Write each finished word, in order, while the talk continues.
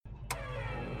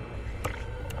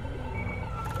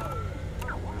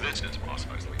This is Mos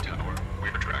Eisley Tower. We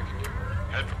are tracking you.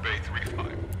 Head for Bay 35.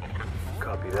 Over.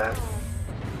 Copy that.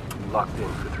 Locked in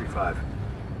for 3-5.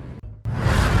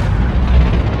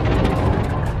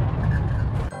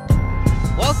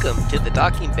 Welcome to the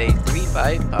Docking Bay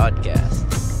 3-5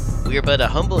 podcast. We are but a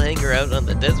humble hanger out on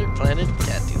the desert planet of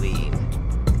Tatooine.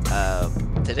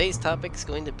 Today's topic is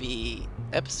going to be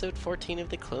episode 14 of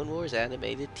the Clone Wars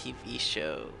animated TV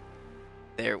show.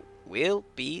 There will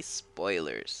be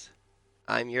spoilers.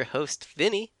 I'm your host,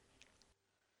 Vinny.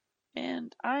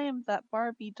 And I am that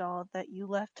Barbie doll that you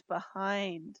left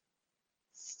behind,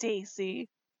 Stacy.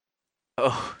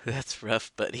 Oh, that's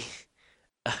rough, buddy.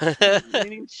 My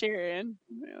name's Sharon.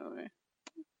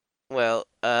 Well,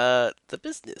 the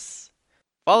business.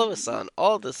 Follow us on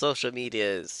all the social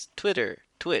medias, Twitter,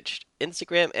 Twitch,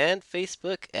 Instagram, and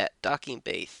Facebook at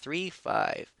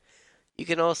DockingBay35. You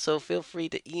can also feel free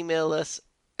to email us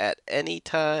at any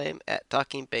time at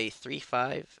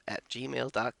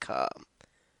dockingbay35@gmail.com.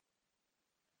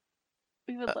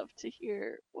 We would love to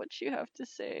hear what you have to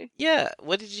say. Yeah,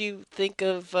 what did you think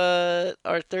of our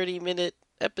 30-minute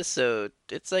episode?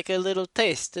 It's like a little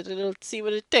taste, a little see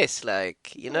what it tastes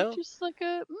like, you know? Just like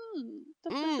a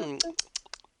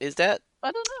Is that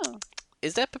I don't know.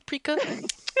 Is that paprika?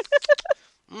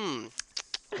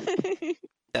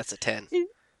 That's a 10.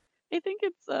 I think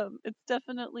it's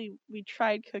definitely, we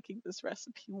tried cooking this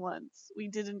recipe once. We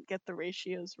didn't get the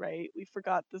ratios right. We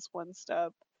forgot this one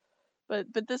step. But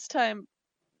this time,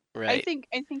 Right. I think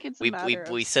it's a matter of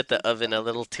we set the oven a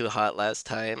little too hot last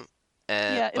time,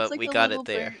 yeah, it's but like we a got little it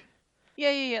there. bit.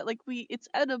 Yeah. Like it's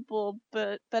edible,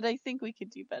 but I think we could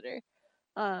do better.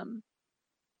 So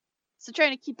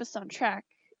trying to keep us on track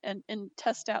and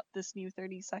test out this new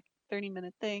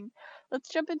 30-minute thing. Let's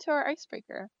jump into our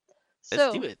icebreaker.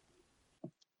 Let's do it.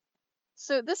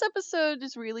 So this episode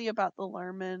is really about the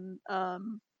Lurmen.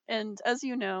 And as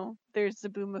you know, there's the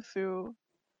Boomafu.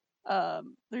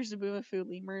 There's the Boomafu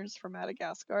lemurs from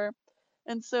Madagascar,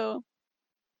 and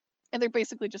they're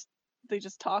basically they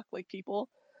just talk like people.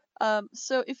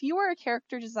 So if you are a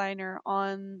character designer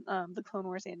on the Clone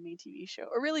Wars anime TV show,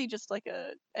 or really just like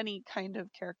any kind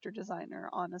of character designer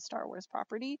on a Star Wars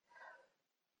property,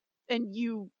 and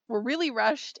you were really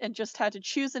rushed and just had to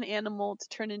choose an animal to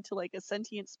turn into like a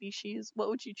sentient species, what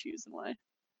would you choose and why?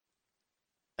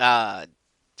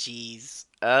 Jeez.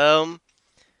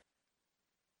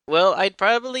 Well, I'd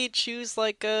probably choose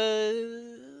like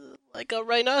a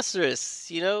rhinoceros.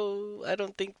 You know, I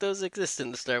don't think those exist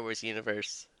in the Star Wars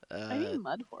universe. I mean,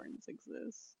 mudhorns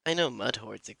exist. I know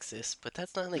mudhorns exist, but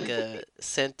that's not like a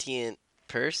sentient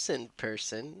person.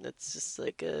 That's just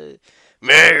like a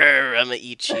I'm gonna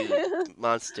eat you,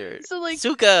 monster. So like,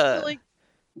 Suka.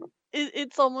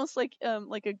 It's almost like a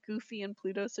Goofy and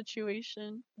Pluto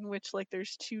situation in which like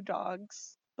there's two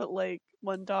dogs, but like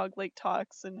one dog like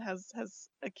talks and has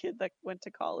a kid that went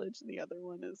to college, and the other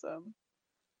one is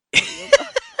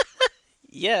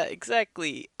Yeah,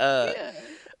 exactly. yeah.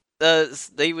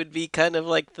 They would be kind of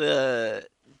like the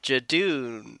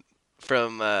Jadoon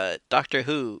from Doctor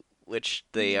Who, which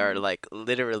they are like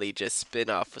literally just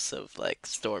spin-offs of like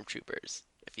stormtroopers,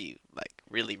 if you like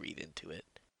really read into it.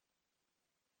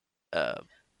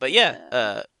 But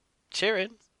yeah,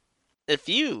 Sharon, if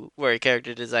you were a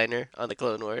character designer on the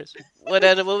Clone Wars, what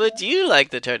animal would you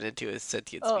like to turn into a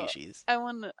sentient species? I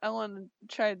want to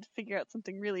try to figure out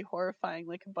something really horrifying,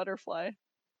 like a butterfly.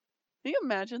 Can you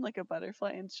imagine like a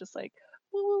butterfly and it's just like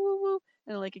woo woo woo woo,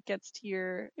 and like it gets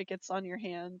on your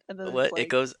hand, and then What? it's like, It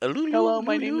goes, hello,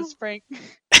 my name is Frank.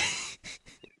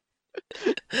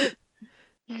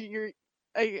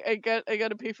 I got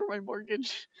to pay for my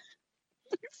mortgage.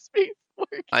 Space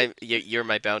mortgage. You're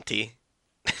my bounty.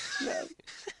 Yeah.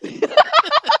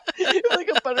 Like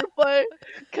a butterfly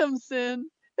comes in,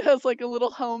 it has like a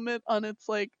little helmet on its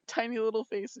like tiny little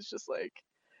face. It's just like,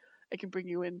 I can bring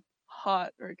you in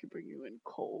hot or I can bring you in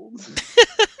cold.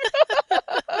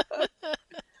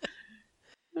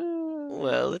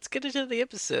 Well, let's get into the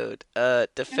episode.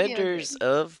 Defenders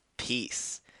of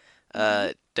Peace.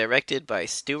 Directed by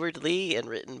Stuart Lee and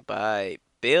written by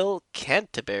Bill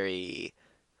Canterbury.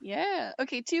 Yeah.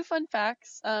 Okay, two fun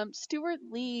facts. Stuart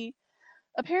Lee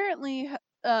apparently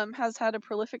has had a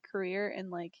prolific career in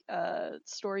like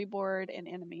storyboard and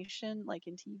animation, like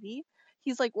in TV.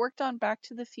 He's like worked on Back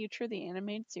to the Future, the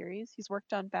animated series. He's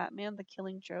worked on Batman: The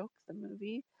Killing Joke, the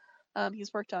movie.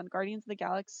 He's worked on Guardians of the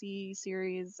Galaxy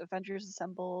series, Avengers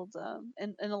Assembled,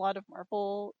 and a lot of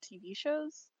Marvel TV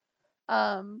shows.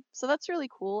 So that's really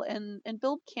cool. And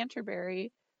Bill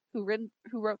Canterbury, who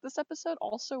wrote this episode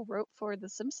also wrote for The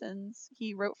Simpsons.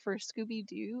 He wrote for Scooby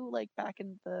Doo like back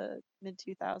in the mid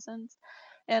 2000s,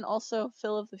 and also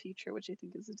Phil of the Future, which I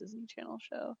think is a Disney Channel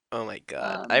show. Oh my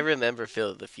god. I Um, remember Phil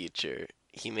of the Future.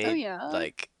 He oh made yeah,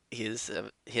 like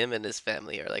him and his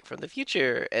family are like from the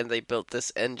future and they built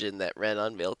this engine that ran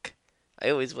on milk. I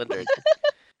always wondered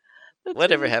that's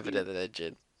whatever really happened to cute. that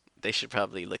engine. They should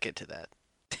probably look into that.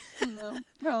 No,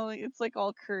 probably it's like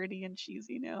all curdy and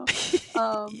cheesy now.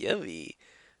 Um, Yummy.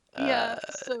 Uh yeah,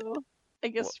 so I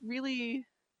wh- guess really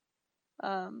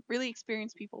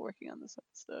experienced people working on this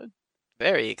episode.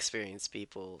 Very experienced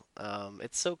people.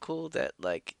 It's so cool that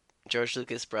like George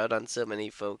Lucas brought on so many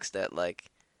folks that like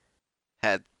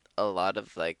had a lot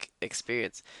of like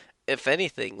experience. If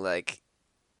anything, like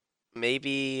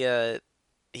maybe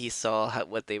he saw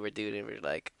what they were doing and were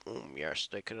like, yes,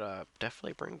 they could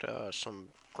definitely bring some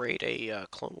grade A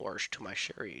Clone Wars to my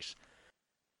series.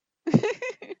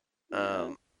 Yeah.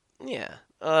 Um, yeah.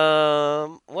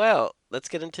 Well, let's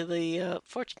get into the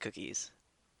fortune cookies.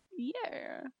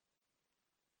 Yeah.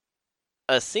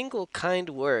 A single kind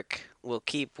work will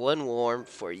keep one warm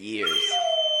for years.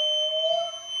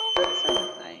 Oh, that's sort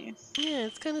of nice. Yeah,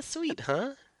 it's kind of sweet,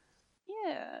 huh?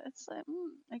 Yeah, it's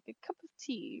like a cup of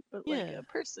tea, but like Yeah. a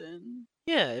person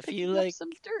Yeah, if you picking up like, some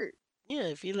dirt. yeah,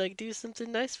 if you like do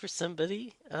something nice for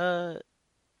somebody,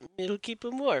 it'll keep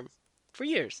them warm for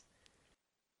years.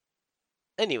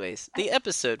 Anyways, I, the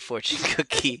episode fortune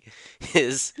cookie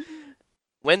is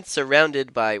when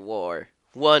surrounded by war,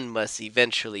 one must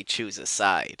eventually choose a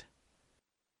side.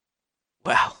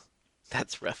 Wow,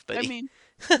 that's rough, I buddy. mean,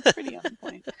 it's pretty on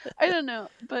point. I don't know,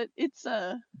 but it's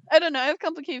I don't know. I have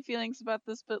complicated feelings about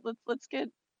this, but let's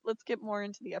get more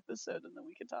into the episode and then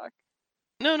we can talk.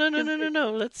 No, no, no, Because no,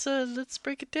 no, no. Let's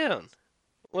break it down.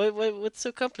 What's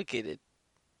so complicated?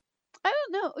 I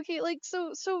don't know. Okay, like so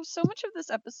much of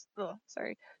this episode. Oh,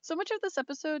 sorry. So much of this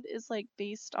episode is like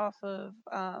based off of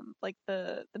like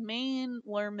the main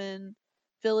Lurman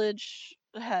village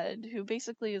head who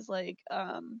basically is like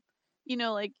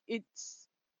like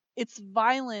it's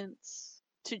violence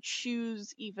to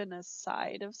choose even a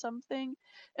side of something,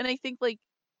 and I think like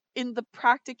in the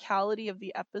practicality of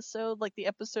the episode, like the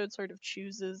episode sort of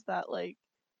chooses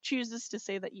to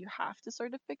say that you have to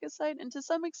sort of pick a side, and to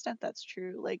some extent that's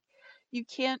true. Like you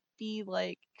can't be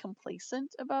like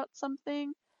complacent about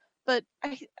something, but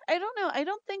I don't know. I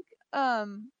don't think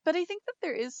but I think that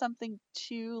there is something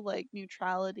to like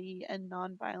neutrality and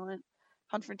nonviolent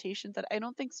confrontation that I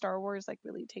don't think Star Wars like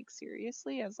really takes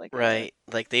seriously as like a Right,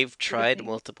 like they've sort of tried thing.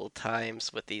 multiple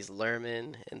times with these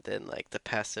Lurmen, and then like the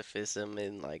pacifism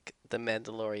in like the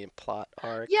Mandalorian plot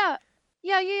arc. Yeah.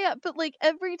 Yeah. But like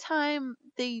every time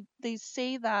they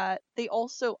say that, they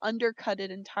also undercut it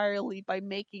entirely by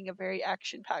making a very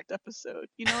action-packed episode.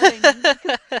 You know what I mean?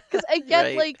 Because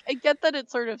Right, I get that it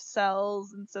sort of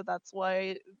sells, and so that's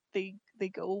why they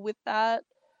go with that.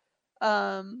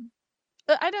 Um,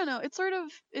 but I don't know. It's sort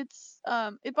of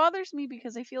it bothers me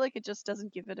because I feel like it just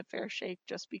doesn't give it a fair shake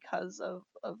just because of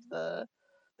the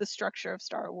structure of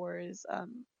Star Wars.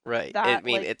 right. I That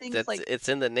mean, like things like it's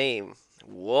in the name.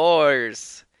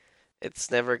 Wars.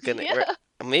 It's never gonna. yeah.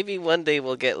 Maybe one day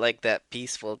we'll get like that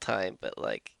peaceful time, but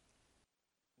like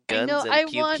I guns know and I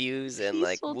pew want pews and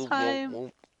like peaceful whoop whoop time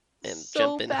whoop and so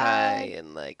jumping high bad.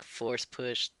 and like force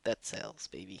push. That sells,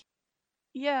 baby.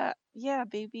 Yeah, yeah,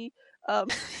 baby. Um,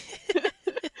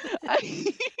 I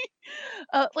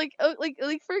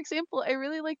like for example, I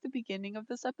really like the beginning of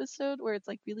this episode where it's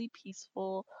like really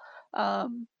peaceful.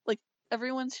 Like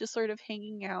everyone's just sort of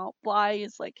hanging out. Bly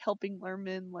is like helping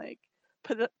Lerman like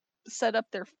put up, set up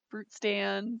their fruit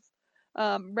stands.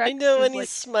 I Rex know when is he's like,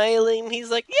 smiling, he's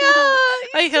like, yeah, "Yeah, I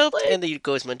he's just helped," like and then he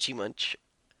goes munchy munch.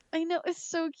 I know it's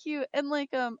so cute, and like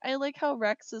I like how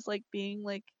Rex is like being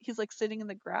like he's like sitting in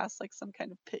the grass like some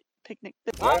kind of picnic.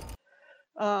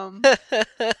 Um,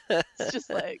 it's just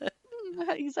like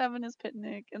he's having his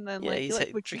picnic, and then Yeah, like he he's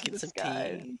like looks into drinking the some sky tea,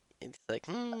 and and he's like,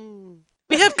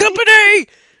 we have company."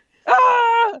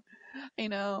 ah, I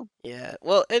know. Yeah.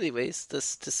 Well, anyways,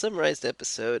 this to summarize the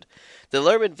episode, the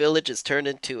Lurman village is turned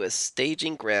into a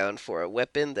staging ground for a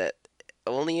weapon that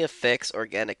only affects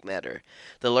organic matter.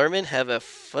 The Lurmen have a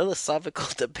philosophical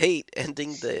debate,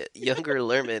 ending the younger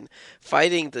Lurmen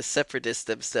fighting the Separatists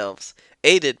themselves,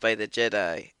 aided by the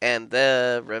Jedi and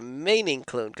the remaining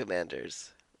clone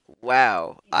commanders.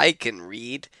 Wow, I can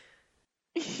read.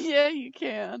 Yeah, you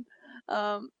can.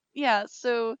 Yeah,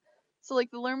 so like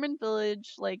the Lerman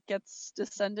village like gets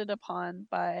descended upon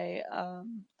by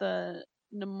the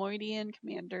Nemoidian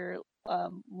commander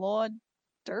Lord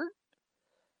Dirt,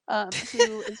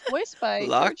 who is voiced by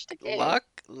Lock, George Takei. lock,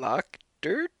 lock,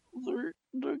 dirt.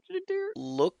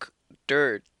 Look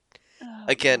dirt. Oh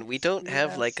Again, god, we this don't weird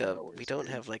have ass like Star a we Wars don't word.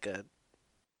 have like a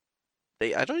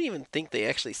I don't even think they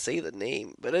actually say the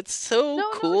name, but it's so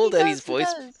No, cool he that he's does. He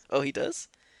voiced. does. Oh, he does?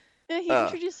 Yeah, he Uh,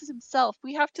 introduces himself.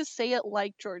 We have to say it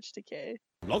like George Takei,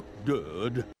 Lock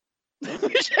dead.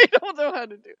 which I don't know how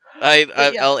to do. I, But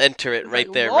I yeah, I'll enter it it's like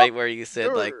right there, right lock where you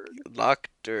said like nerd.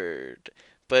 Lockderd.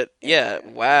 But yeah, Yeah.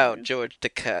 wow, Anyways, George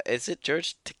Takei. Is it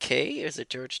George Takei or is it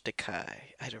George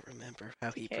Takai? I don't remember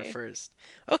how he Takei. prefers.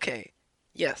 Okay,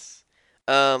 yes.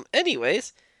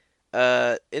 Anyways,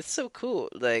 it's so cool.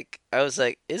 Like I was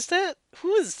like,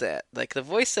 who is that? Like the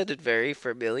voice sounded very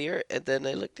familiar, and then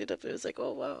I looked it up. And it was like,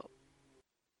 oh wow.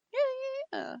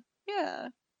 Yeah. Yeah.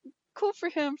 Cool for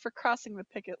him for crossing the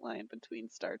picket line between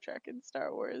Star Trek and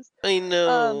Star Wars. I Um.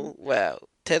 know. Wow.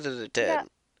 10 out of Yeah. 10.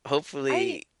 I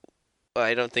Hopefully, well,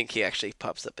 I don't think he actually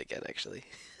pops up again. Actually.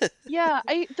 Yeah,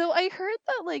 I heard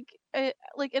that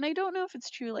and I don't know if it's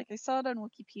true. Like I saw it on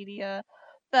Wikipedia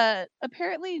that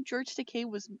apparently George Takei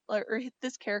was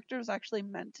this character was actually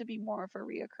meant to be more of a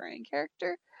reoccurring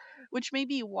character, which may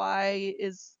be why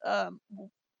is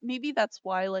maybe that's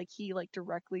why like he like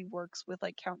directly works with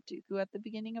like Count Dooku at the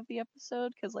beginning of the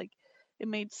episode because like it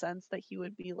made sense that he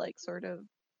would be like sort of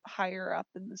higher up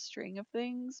in the string of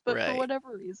things, but for Right.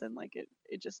 whatever reason like it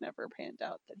just never panned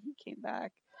out that he came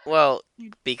back. Well,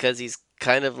 because he's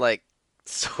kind of like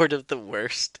sort of the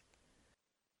worst.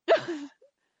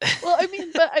 Well, I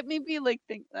mean, but I maybe like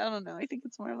think I don't know. I think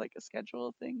it's more of like a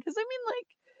schedule thing because I mean, like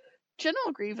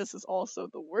General Grievous is also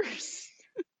the worst.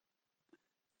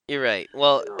 You're right.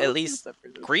 Well, at Let's least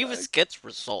separate this Grievous back. gets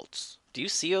results. Do you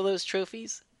see all those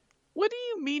trophies? What do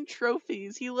you mean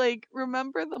trophies? He like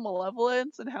remember the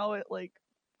Malevolence and how it like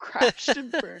crashed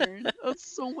and burned.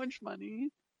 That's so much money.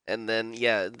 And then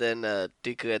yeah, then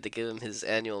Dooku had to give him his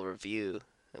annual review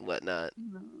and whatnot.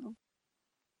 No.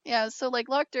 Yeah, so like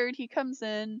Lockderd, he comes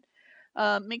in,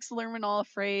 makes the Lurmen all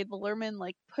afraid. The Lurmen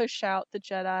like push out the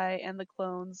Jedi and the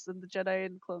clones, and the Jedi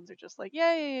and clones are just like,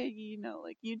 yeah, yeah, yeah, you know,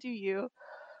 like you do you.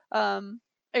 Um,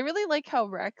 I really like how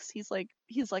Rex, he's like,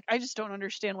 I just don't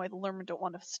understand why the Lurmen don't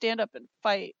want to stand up and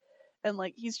fight. And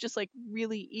like he's just like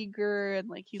really eager and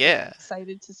like he's like Yeah,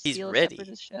 excited to he's steal a ready.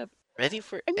 separatist ship. Ready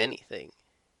for I mean, anything.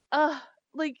 uh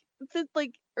like the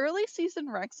like early season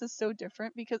Rex is so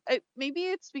different because maybe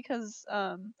it's because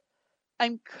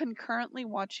I'm concurrently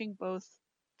watching both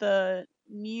the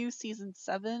new season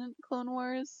 7 Clone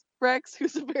Wars Rex,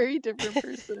 who's a very different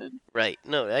person, Right.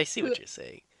 No, I see who what you're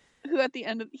saying. who at the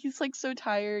end of he's like so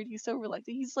tired, he's so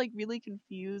reluctant, he's like really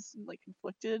confused and like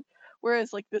conflicted.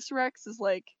 Whereas like this Rex is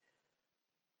like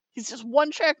he's just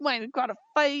one track mind. We gotta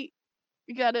fight.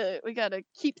 We gotta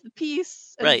keep the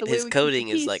peace, and Right, the way his we keep the coding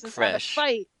is peace like is have a fresh.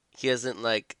 fight. He hasn't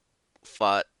like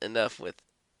fought enough with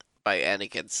by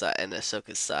Anakin's side and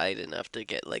Ahsoka's side enough to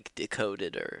get like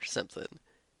decoded or something.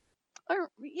 Or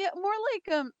yeah, more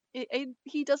like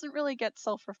he doesn't really get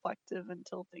self-reflective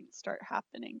until things start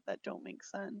happening that don't make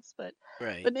sense. But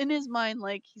Right. but in his mind,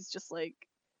 like he's just like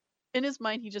in his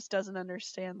mind he just doesn't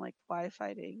understand like why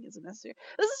fighting isn't necessary.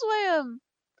 This is why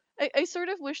I sort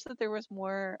of wish that there was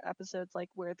more episodes like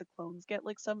where the clones get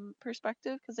like some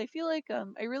perspective because I feel like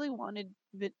I really wanted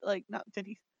like not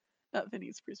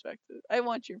Vinny's perspective. I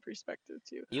want your perspective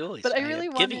too, You always but I I am really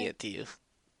giving wanted it to you.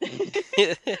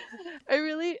 I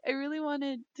really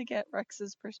wanted to get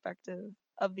Rex's perspective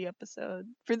of the episode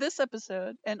for this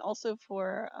episode and also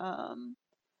for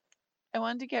I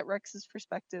wanted to get Rex's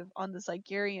perspective on the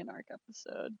Zygerian arc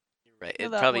episode. Right. You know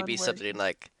It'd that probably one be where something he's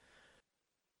like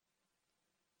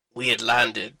we had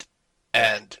landed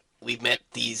and we met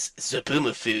these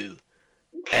Zabumafu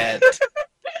and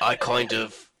I kind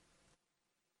of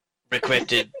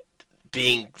regretted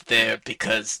being there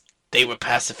because they were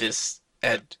pacifists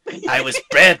and I was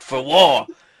bred for war.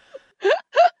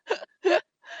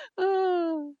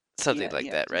 oh Something yeah, like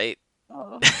yeah, that, just right?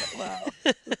 oh wow.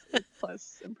 That's a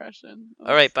plus impression.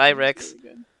 All right, bye, That was Rex. really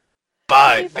good.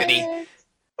 Bye, Okay, bye Vinny. Rex.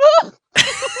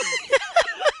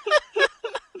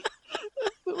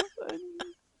 That's so funny.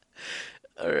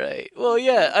 All right. Well,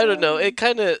 yeah, Oh I don't know. god. It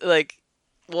kind of like,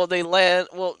 well, they land.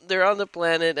 Well, they're on the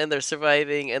planet and they're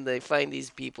surviving, and they find these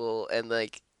people, and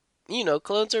like,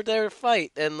 clones are there to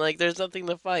fight, and like, there's nothing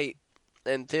to fight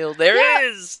until Yeah, there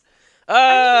is. I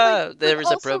mean like but There was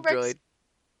a also probe droid.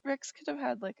 Rex could have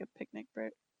had like a picnic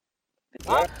break.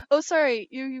 Oh, sorry.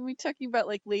 You were talking about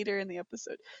like later in the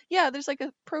episode. Yeah, there's like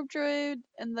a probe droid,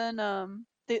 and then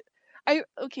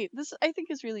this I think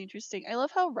is really interesting. I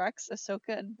love how Rex,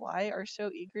 Ahsoka, and Y are so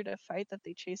eager to fight that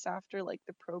they chase after like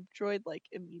the probe droid like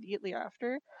immediately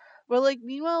after. But like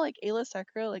meanwhile, like Ayla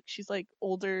Secra, like she's like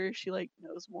older, she like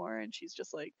knows more, and she's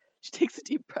just like she takes a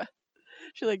deep breath.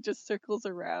 she like just circles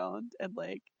around and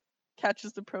like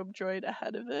catches the probe droid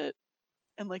ahead of it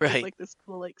and like does Right. like this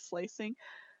cool like slicing.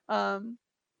 Um,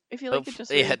 I feel Oh, like it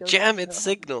just really yeah, goes to jam its show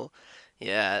how signal.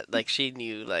 Yeah, like she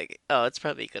knew, like, oh, it's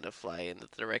probably gonna fly in the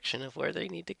direction of where they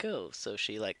need to go. So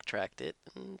she, like, tracked it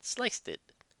and sliced it.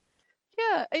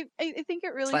 yeah, I think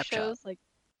it really Slap chop. shows like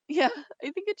yeah,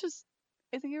 I think it just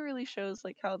I think it really shows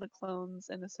like how the clones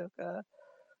and Ahsoka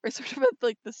are sort of at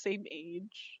like the same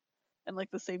age and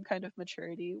like the same kind of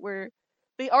maturity where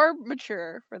they are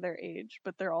mature for their age,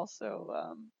 but they're also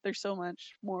there's so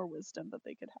much more wisdom that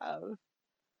they could have.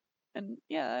 And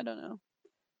yeah, I don't know.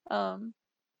 Um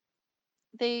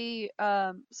they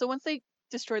so once they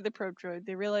destroy the probe droid,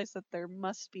 they realize that there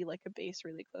must be like a base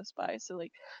really close by. So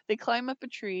like they climb up a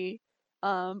tree,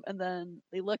 and then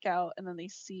they look out and then they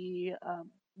see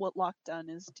what Lockdown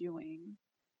is doing.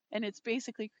 And it's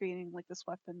basically creating like this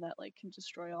weapon that like can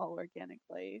destroy all organic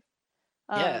life.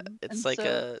 Yeah, And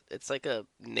so it's like a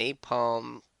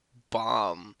napalm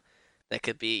bomb that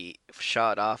could be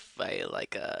shot off by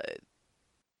like a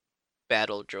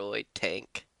battle droid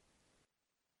tank.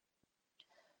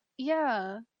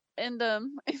 yeah, and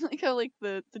I like how like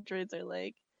the droids are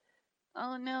like,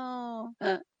 oh no,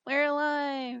 we're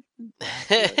alive.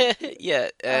 Be like, Yeah,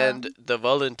 and um, the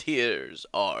volunteers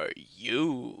are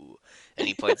you. And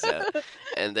he points out,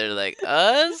 and they're like,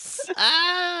 us?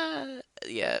 Ah!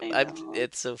 Yeah, I I'm. know.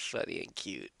 It's so funny and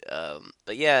cute.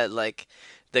 But yeah, like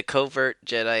the covert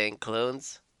Jedi and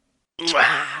clones.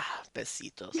 Mwah!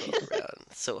 Besitos all around.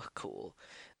 So cool.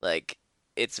 Like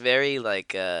it's very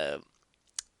like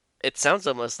it sounds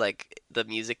almost like the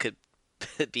music could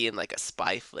be in like a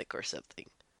spy flick or something.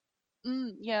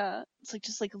 Yeah, it's like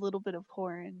just like a little bit of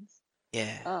horns.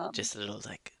 Yeah, Um, just a little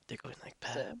like they're going like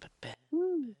so, ba ba ba.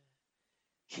 woo.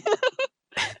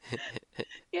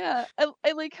 Yeah,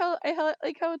 I like how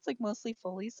like how it's like mostly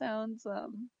Foley sounds.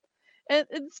 And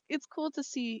it's cool to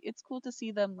see. It's cool to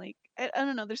see them like I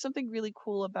don't know. There's something really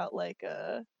cool about like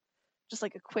just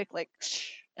like a quick like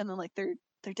and then like they're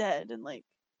dead and like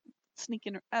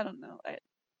sneaking. I don't know.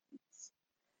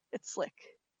 It's slick.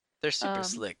 They're super Um,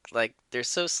 slick. Like they're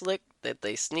so slick that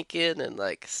they sneak in and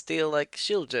like steal like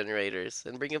shield generators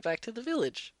and bring it back to the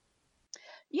village.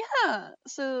 yeah.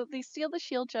 So they steal the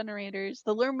shield generators.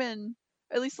 The Lurman,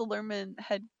 at least the Lurman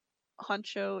head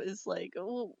honcho is like,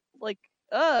 oh,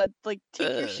 like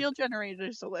take your Uh, shield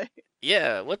generators away.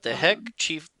 yeah, what the Um, heck?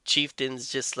 Chieftain's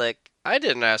just like, I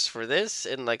didn't ask for this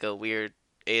in like a weird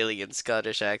alien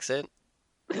Scottish accent.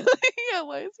 yeah.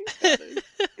 Why is he Scottish?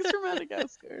 He's from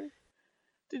Madagascar.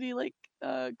 Did he like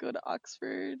go to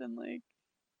Oxford and like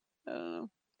I don't know.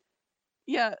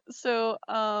 Yeah. So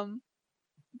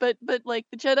but like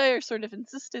the Jedi are sort of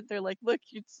insistent. They're like, look,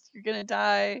 you're gonna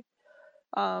die.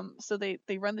 So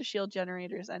they run the shield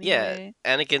generators Yeah, anyway.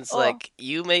 Anakin's Oh, like,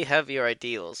 you may have your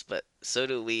ideals, but so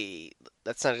do we.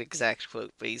 That's not an exact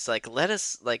quote, but he's like, let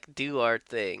us like do our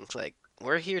thing. Like,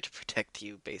 we're here to protect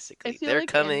you, I basically. feel They're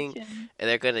like coming Anakin. and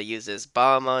they're gonna use this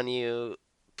bomb on you.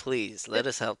 Please, I let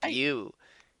us help I you.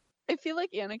 I feel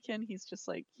like Anakin. He's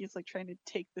like trying to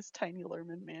take this tiny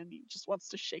Lerman man. He just wants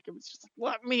to shake him. He's just like,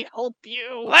 let me help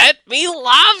you. Let me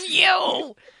love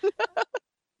you!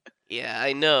 Yeah,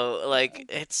 I know. Like,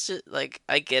 it's just, like,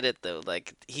 I get it though.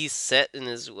 Like, he's set in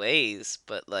his ways,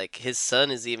 but, like, his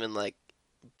son is even like,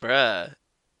 bruh,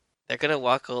 they're gonna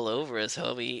walk all over us,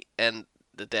 homie. And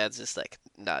the dad's just like,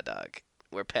 nah, dog.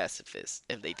 We're pacifists.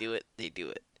 If they do it, they do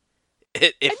it.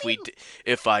 I If we, mean,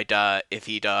 if I die, if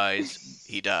he dies,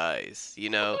 he dies. You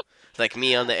know, like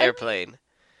me on the I mean, airplane.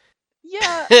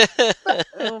 yeah.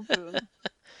 Oh, Boone.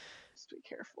 Just be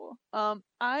careful.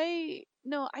 I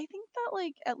no, I think that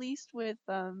like at least with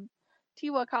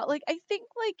Tiwa like I think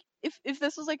like if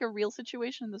this was like a real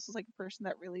situation, this was like a person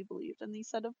that really believed in these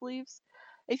set of beliefs,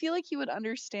 I feel like he would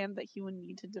understand that he would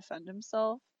need to defend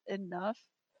himself enough,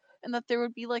 and that there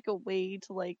would be like a way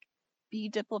to like be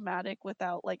diplomatic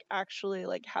without like actually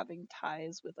like having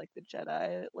ties with like the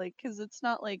Jedi, like because it's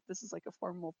not like this is like a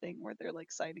formal thing where they're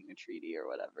like signing a treaty or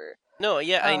whatever. No,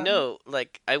 yeah, I Um, know.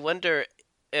 Like, I wonder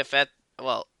if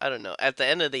well, I don't know. At the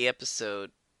end of the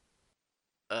episode,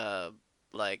 uh,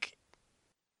 like,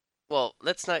 well,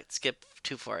 let's not skip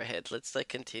too far ahead. Let's like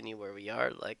continue where we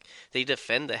are. Like, they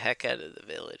defend the heck out of the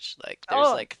village. Like,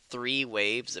 there's oh, like three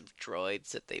waves of droids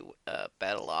that they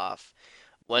battle off.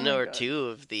 oh One my or god. two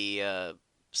of the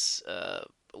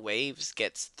waves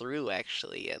gets through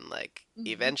actually, and like Mhm.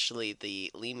 eventually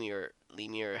the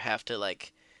lemur have to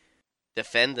like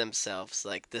defend themselves.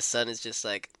 Like the son is just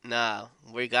like, nah,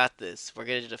 we got this. We're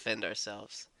gonna defend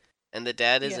ourselves. And the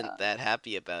dad isn't Yeah. that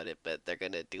happy about it, but they're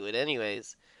gonna do it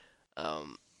anyways.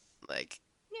 Um, like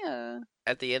Yeah.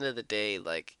 at the end of the day,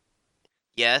 like,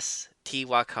 yes,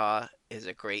 Tiwaka is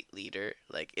a great leader.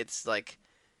 Like, it's like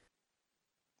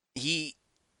he,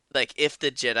 like, if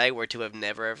the Jedi were to have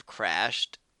never have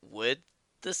crashed, would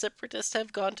the Separatists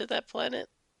have gone to that planet?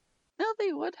 No,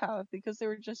 they would have because they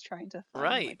were just trying to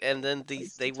find Right, like and a then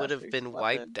place to they would test have their been weapon.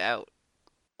 wiped out,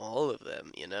 all of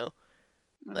them, you know?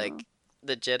 No. Like,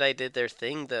 the Jedi did their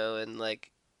thing though, and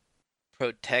like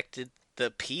protected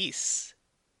the peace,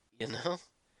 you know?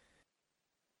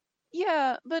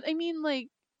 Yeah, but I mean like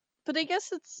but I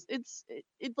guess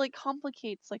it like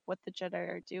complicates like what the Jedi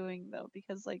are doing though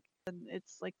because like then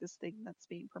it's like this thing that's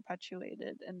being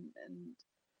perpetuated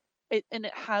and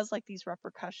it has like these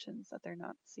repercussions that they're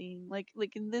not seeing. Like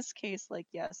in this case like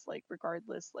yes, like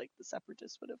regardless like the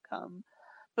separatists would have come.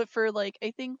 But for like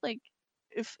I think like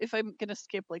if I'm going to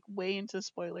skip like way into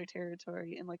spoiler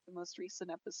territory in like the most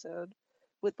recent episode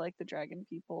with like the dragon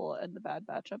people and the Bad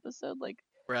Batch episode like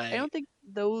I Right. don't think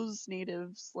those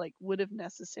natives like would have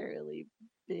necessarily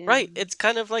Right, been it's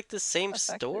kind of like the same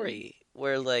affected. story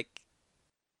where like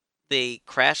they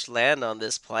crash land on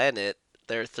this planet,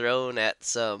 they're thrown at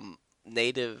some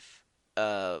natives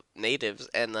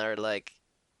and they're like,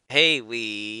 "Hey,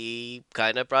 we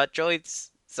kind of brought droids.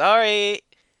 Sorry."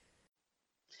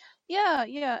 Yeah,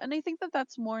 yeah, and I think that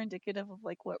that's more indicative of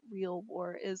like what real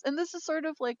war is. And this is sort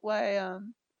of like why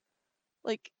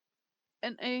like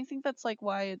and I think that's like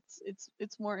why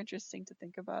it's more interesting to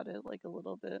think about it like a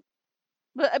little bit.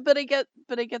 But I get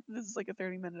that this is like a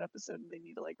 30-minute episode and they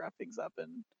need to like wrap things up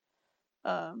and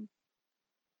um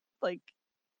like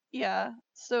yeah.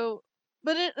 So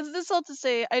but this all to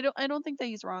say I don't think that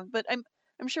he's wrong, but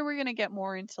I'm sure we're gonna get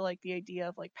more into like the idea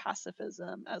of like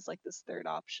pacifism as like this third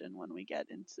option when we get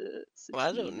into Well,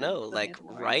 I don't Satine and know. the Like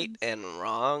right Mandalorians. and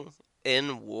wrong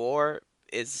in war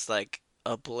is like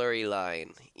a blurry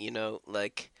line, you know?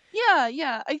 Like Yeah,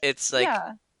 yeah, it's like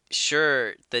yeah,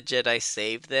 sure the Jedi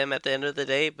saved them at the end of the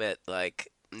day, but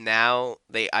like now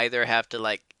they either have to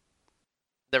like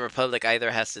the Republic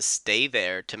either has to stay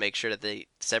there to make sure that the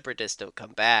Separatists don't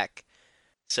come back,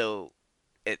 so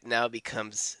it now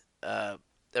becomes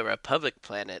the Republic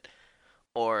planet,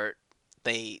 or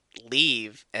they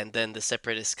leave and then the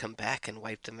Separatists come back and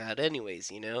wipe them out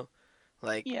anyways, you know?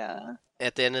 Like yeah.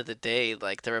 at the end of the day,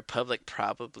 like the Republic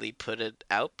probably put an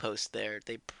outpost there.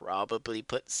 They probably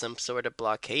put some sort of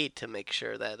blockade to make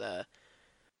sure that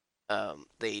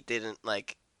they didn't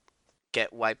like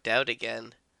get wiped out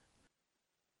again.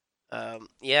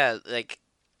 Yeah, like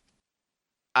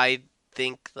I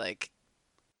think like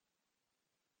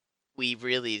we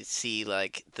really see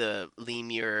like the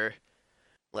Lemur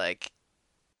like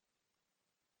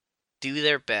do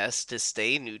their best to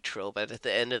stay neutral, but at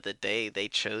the end of the day, they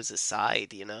chose a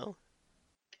side, you know?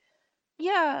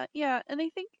 Yeah, yeah, and I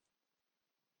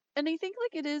think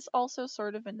like it is also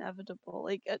sort of inevitable.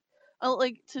 Like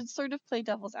to sort of play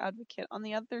devil's advocate on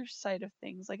the other side of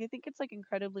things. Like I think it's like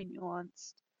incredibly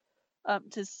nuanced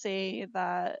to say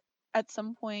that at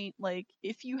some point like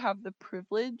if you have the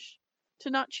privilege to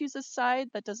not choose a side,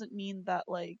 that doesn't mean that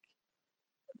like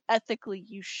ethically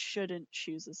you shouldn't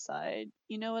choose a side.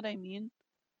 You know what I mean?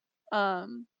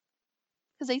 Um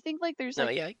because I think like there's No,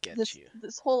 like yeah, I get this you.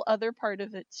 this whole other part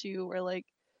of it too where like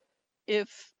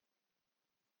if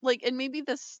like and maybe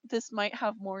this might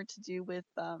have more to do with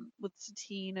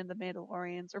Satine and the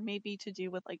Mandalorians or maybe to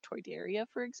do with like Toydaria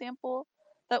for example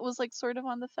that was like sort of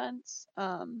on the fence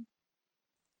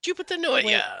Jupiter no, where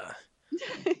yeah.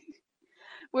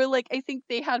 where like I think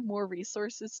they had more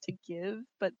resources to give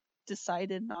but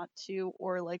decided not to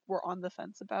or like were on the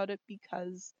fence about it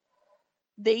because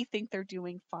they think they're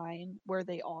doing fine where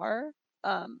they are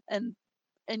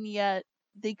and yet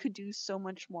they could do so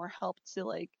much more help to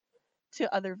like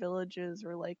to other villages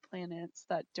or like planets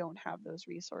that don't have those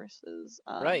resources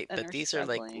Right, and but are these are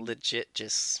like struggling. legit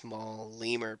just small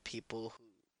lemur people who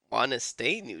want to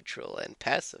stay neutral and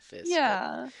pacifist, but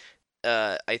Yeah.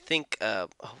 I think oh,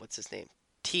 what's his name?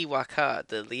 Tiwaka,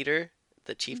 the leader,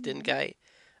 the chieftain Hmm. guy,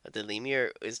 the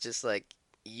lemur is just like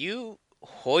you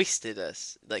hoisted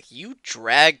us, like you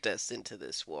dragged us into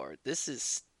this war. This is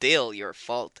still your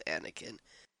fault, Anakin,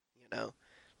 you know?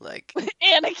 Like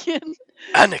Anakin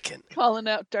Anakin. calling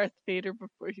out Darth Vader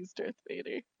before he's Darth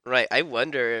Vader. Right, I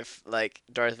wonder if like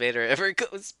Darth Vader ever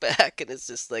goes back and it's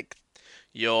just like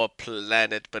your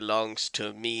planet belongs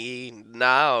to me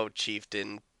now,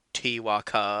 Chieftain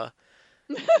Tiwaka.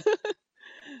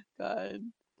 God.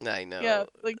 I Yeah, know.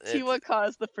 like It's Tiwa Ka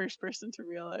is the first person to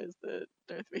realize that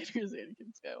Darth Vader is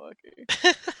Anakin Skywalker.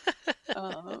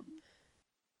 Um,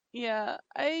 yeah,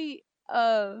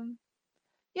 um,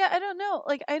 yeah, I don't know.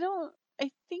 Like, I don't.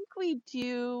 I think we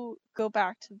do go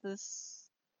back to this.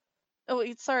 Oh,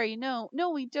 wait, sorry. No,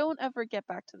 we don't ever get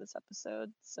back to this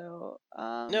episode. So,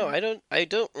 No, I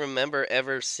don't remember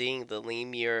ever seeing the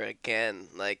Lemur again.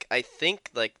 Like, I think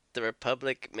like the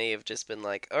Republic may have just been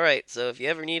like, all right, so if you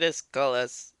ever need us, call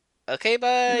us. Okay,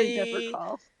 they never bye.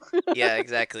 call. Yeah,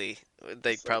 exactly. They'd Just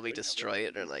like probably bring all the destroy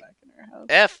it or lemurs like, back in our house.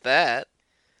 F that.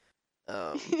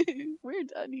 Um, We're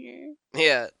done here.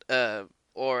 yeah,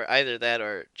 or either that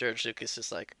or George Lucas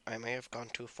is like, I may have gone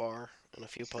too far in a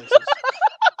few places.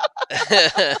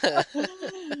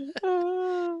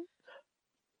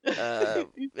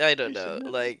 I don't We know. shouldn't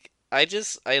have. Like,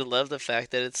 I love the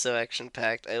fact that it's so action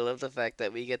packed. I love the fact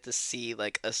that we get to see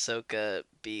like Ahsoka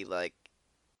be like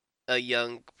a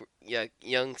young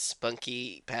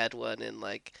spunky Padawan and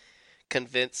like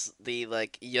convince the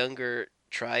like younger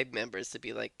tribe members to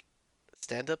be like,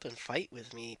 stand up and fight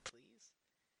with me, please.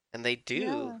 And they do,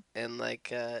 Yeah. and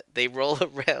like they roll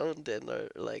around and are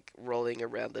like rolling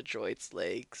around the droid's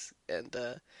legs, and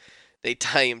they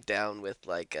tie him down with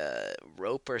like a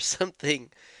rope or something,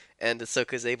 and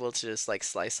Ahsoka's able to just like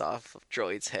slice off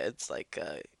droids' heads like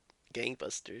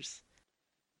gangbusters,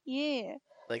 Yeah.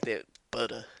 like they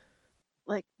butter.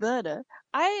 Like butter.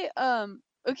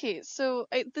 Okay, so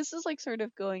this is like sort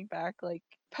of going back, like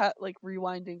like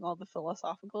rewinding all the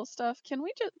philosophical stuff. Can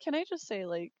I just say,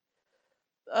 like,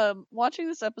 watching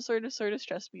this episode has sort of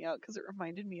stressed me out because it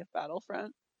reminded me of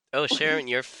Battlefront. Oh, Sharon,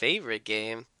 your favorite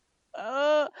game?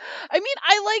 I mean,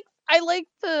 I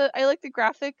like the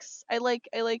graphics. I like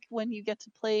when you get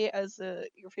to play as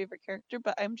your favorite character,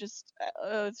 but I'm just it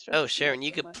Oh, stresses me out Sharon, you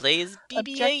so could much. play as BB-8.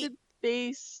 Objective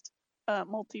based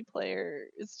multiplayer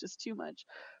is just too much.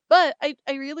 But I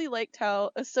really liked how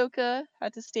Ahsoka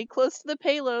had to stay close to the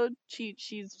payload. She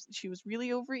was really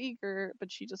overeager, but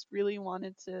she just really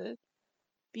wanted to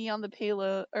be on the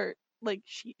payload, or like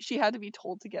she had to be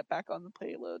told to get back on the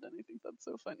payload, and I think that's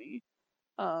so funny.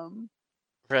 Um,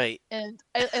 Right. and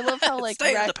I love how like Stay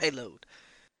on the Rex. payload.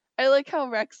 I like how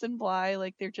Rex and Bly,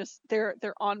 like, they're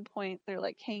on point. They're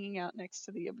like hanging out next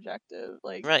to the objective,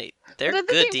 like. Right. But They're at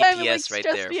the good same time, it like DPS right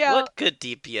stressed there. me out. What good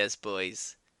DPS,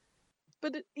 boys?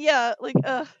 But yeah, like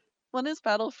when is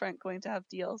Battlefront going to have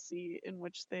DLC in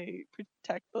which they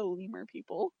protect the lemur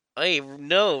people? I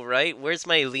know, right? Where's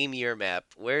my Lemur map?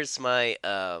 Where's my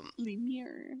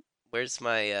Lemur. where's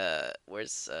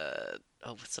oh,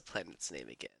 what's the planet's name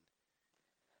again?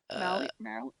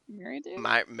 Meridian?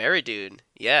 Meridoon.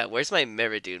 Yeah, where's my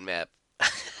Meridoon map?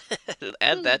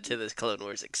 Add that to Hmm. this Clone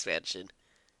Wars expansion.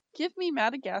 Give me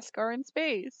Madagascar in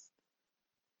space.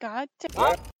 God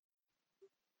damn.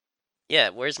 Yeah,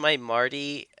 where's my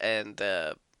Marty and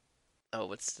oh,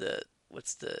 what's the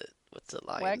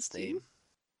lion's Wagyu? name?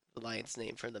 The lion's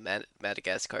name from the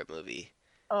Madagascar movie.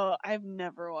 Oh, I've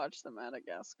never watched the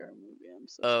Madagascar movie. I'm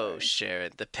so Oh, sorry.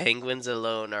 Sharon, the penguins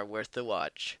alone are worth the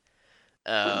watch.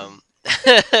 Um,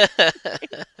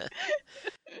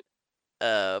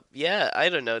 yeah, I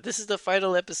don't know. This is the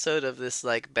final episode of this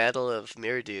like Battle of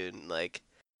Meridoon. Like,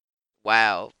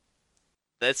 wow,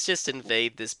 let's just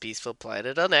invade this peaceful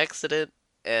planet on accident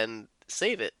and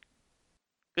save it.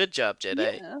 Good job,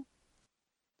 Jedi. Yeah.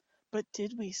 But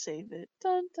did we save it?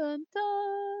 Dun dun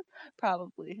dun.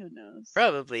 Probably. Who knows?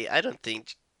 Probably. I don't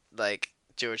think like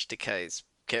George Takei's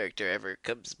character ever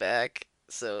comes back.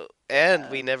 So, and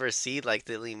we Yeah. never see like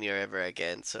the Lemur ever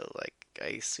again. So, like, I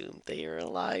assume they are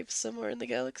alive somewhere in the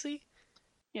galaxy.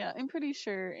 Yeah, I'm pretty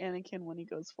sure Anakin, when he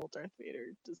goes full Darth Vader,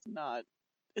 does not.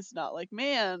 It's not like,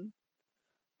 man,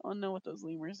 I don't know what those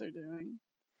lemurs are doing.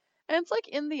 And it's like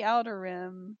in the Outer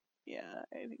Rim. Yeah,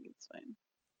 I think it's fine.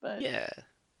 But Yeah,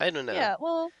 I don't know. yeah,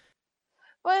 well,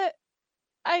 but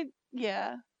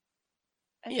yeah,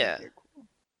 I think Yeah, they're cool.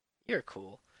 you're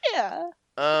cool. Yeah,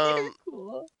 they're Um,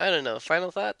 cool. I don't know.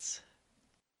 Final thoughts?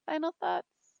 Final thoughts.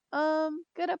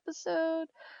 Good episode.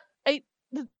 I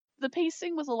the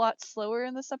pacing was a lot slower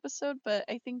in this episode, but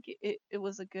I think it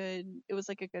was like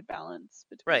a good balance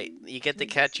Right. between You get to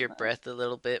this catch and your that. breath a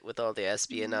little bit with all the Mhm.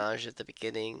 espionage at the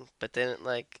beginning, but then it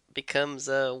like becomes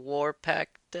a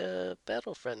war-packed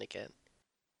Battlefront again.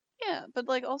 Yeah, but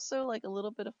like also like a little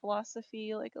bit of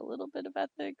philosophy, like a little bit of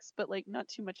ethics, but like not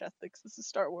too much ethics. This is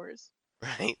Star Wars.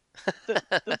 Right?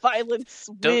 The violence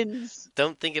Don't wins.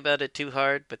 don't think about it too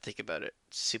hard, but think about it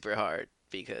super hard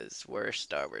because we're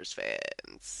Star Wars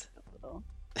fans. So,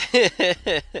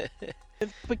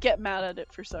 but get mad at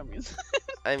it for some reason.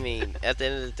 I mean, at the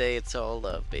end of the day, it's all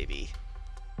love, baby.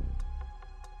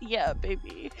 Yeah,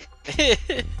 baby.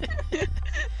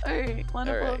 Alright,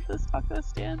 wanna blow up Alright. this taco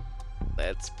stand?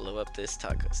 Let's blow up this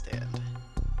taco stand.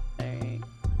 Alright,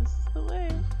 this is the way.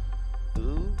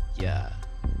 Ooh, yeah.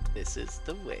 This is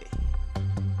the way.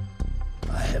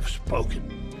 I have spoken.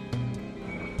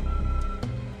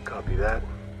 Copy that.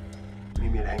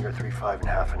 Meet me at Hangar 35 in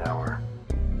half an hour.